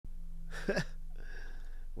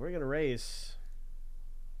We're going to race.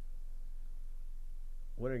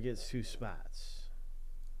 Winner gets 2 spots.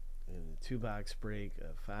 In the 2-box break,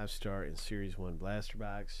 a 5-star in Series 1 blaster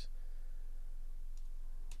box.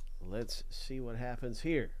 Let's see what happens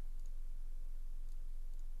here.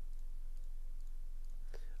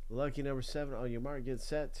 Lucky number 7 on your mark, get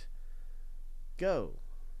set, go.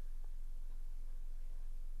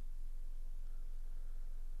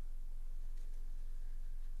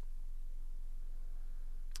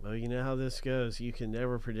 Well, you know how this goes. You can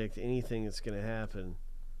never predict anything that's going to happen.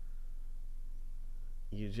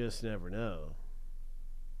 You just never know.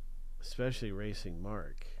 Especially racing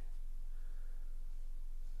Mark.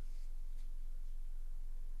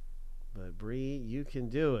 But Bree, you can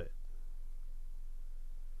do it.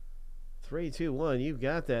 3, 2, 1. You've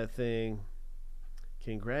got that thing.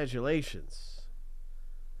 Congratulations.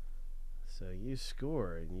 So you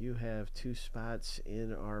score, and you have 2 spots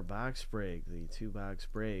in our box break, the 2-box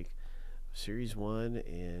break, Series 1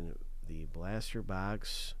 and the blaster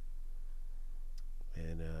box,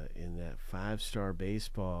 and in that 5-star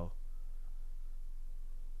baseball.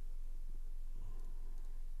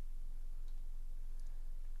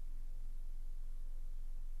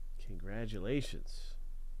 Congratulations.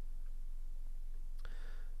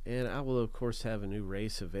 And I will, of course, have a new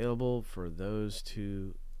race available for those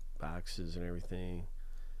 2 boxes and everything.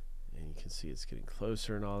 And you can see it's getting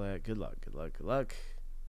closer and all that. Good luck, good luck, good luck.